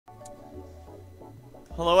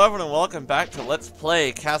Hello everyone and welcome back to Let's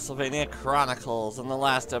Play Castlevania Chronicles. In the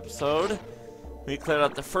last episode, we cleared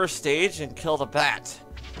out the first stage and killed a bat.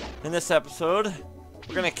 In this episode,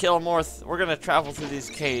 we're gonna kill more, we're gonna travel through these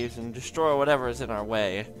caves and destroy whatever is in our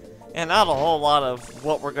way. And not a whole lot of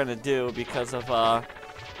what we're gonna do because of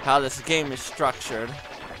how this game is structured.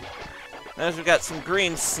 As we got some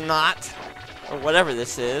green snot, or whatever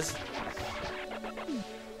this is.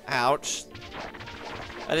 Ouch.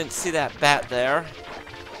 I didn't see that bat there.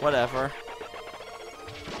 Whatever.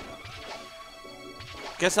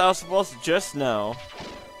 Guess I was supposed to just know.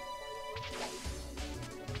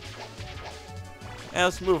 And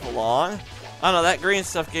let's move along. I don't know, that green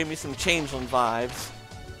stuff gave me some Changeling vibes.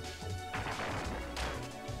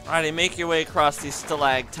 Alrighty, make your way across these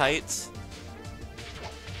stalactites.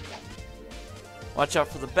 Watch out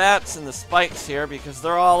for the bats and the spikes here because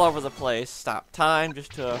they're all over the place. Stop time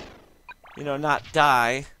just to, you know, not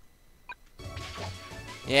die.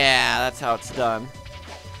 Yeah, that's how it's done.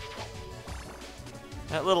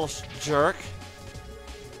 That little jerk.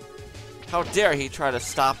 How dare he try to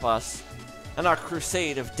stop us in our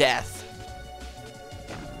crusade of death.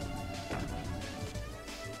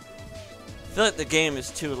 I feel like the game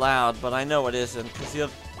is too loud, but I know it isn't, because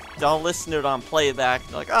don't listen to it on playback.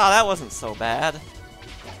 You're like, oh, that wasn't so bad.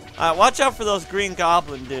 Watch out for those green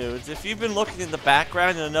goblin dudes. If you've been looking in the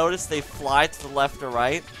background, you'll notice they fly to the left or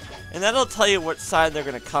right. And that'll tell you what side they're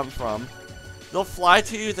going to come from. They'll fly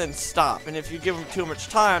to you, then stop. And if you give them too much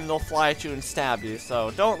time, they'll fly at you and stab you.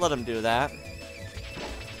 So don't let them do that.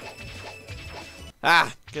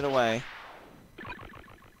 Ah, get away.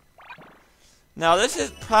 Now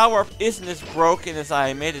this power-up isn't as broken as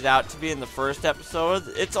I made it out to be in the first episode.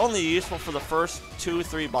 It's only useful for the first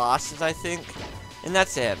 2-3 bosses, I think. And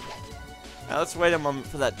that's it. Now let's wait a moment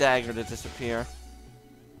for that dagger to disappear.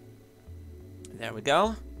 There we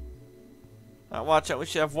go. Watch out, we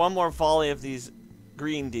should have one more volley of these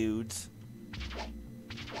green dudes.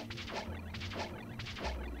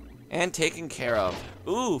 And taken care of.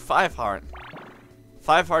 Ooh, 5 heart.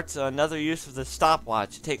 5 hearts, another use of the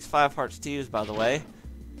stopwatch. It takes 5 hearts to use, by the way.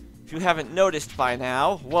 If you haven't noticed by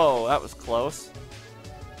now. Whoa, that was close.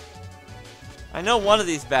 I know one of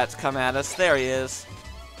these bats come at us. There he is.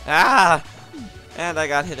 Ah! And I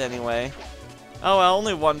got hit anyway. Oh well,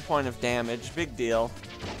 only 1 point of damage. Big deal.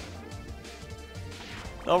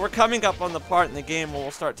 Well, we're coming up on the part in the game where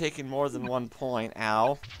we'll start taking more than 1 point.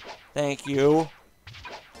 Ow. Thank you.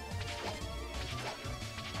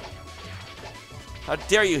 How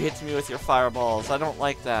dare you hit me with your fireballs. I don't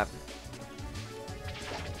like that.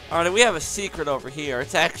 Alright, we have a secret over here.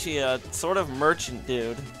 It's actually a sort of merchant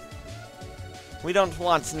dude. We don't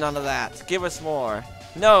want none of that. Give us more.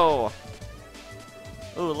 No!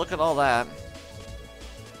 Ooh, look at all that.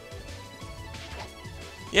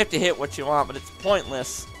 You have to hit what you want, but it's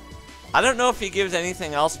pointless. I don't know if he gives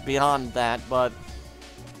anything else beyond that, but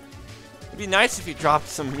it'd be nice if he dropped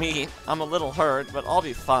some meat. I'm a little hurt, but I'll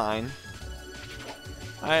be fine.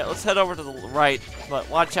 Alright, let's head over to the right, but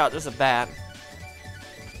watch out, there's a bat.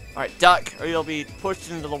 Alright, duck, or you'll be pushed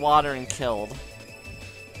into the water and killed.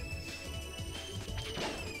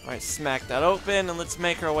 Alright, smack that open, and let's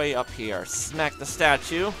make our way up here. Smack the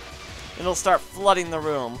statue, and it'll start flooding the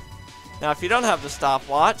room. Now, if you don't have the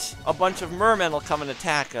stopwatch, a bunch of mermen will come and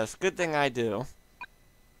attack us. Good thing I do.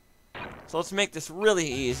 So let's make this really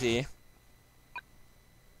easy.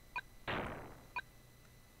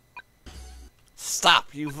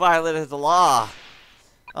 Stop! You violated the law!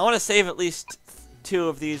 I want to save at least 2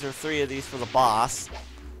 of these or 3 of these for the boss.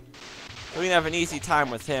 So we can have an easy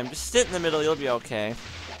time with him. Just sit in the middle, you'll be okay.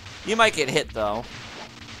 You might get hit, though.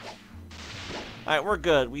 Alright, we're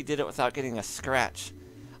good. We did it without getting a scratch.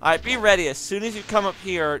 Alright, be ready. As soon as you come up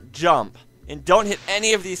here, jump. And don't hit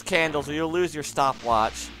any of these candles or you'll lose your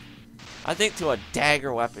stopwatch. I think to a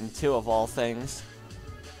dagger weapon, too, of all things.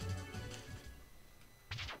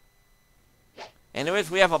 Anyways,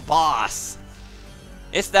 we have a boss.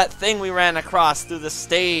 It's that thing we ran across through the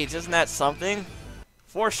stage. Isn't that something?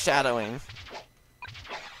 Foreshadowing.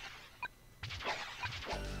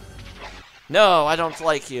 No, I don't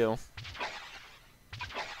like you.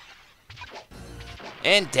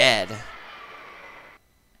 And dead.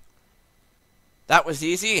 That was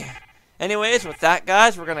easy. Anyways, with that,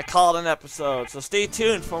 guys, we're going to call it an episode. So stay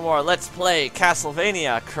tuned for more Let's Play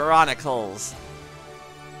Castlevania Chronicles.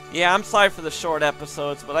 Yeah, I'm sorry for the short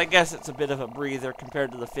episodes, but I guess it's a bit of a breather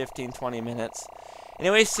compared to the 15-20 minutes.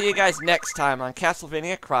 Anyways, see you guys next time on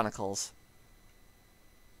Castlevania Chronicles.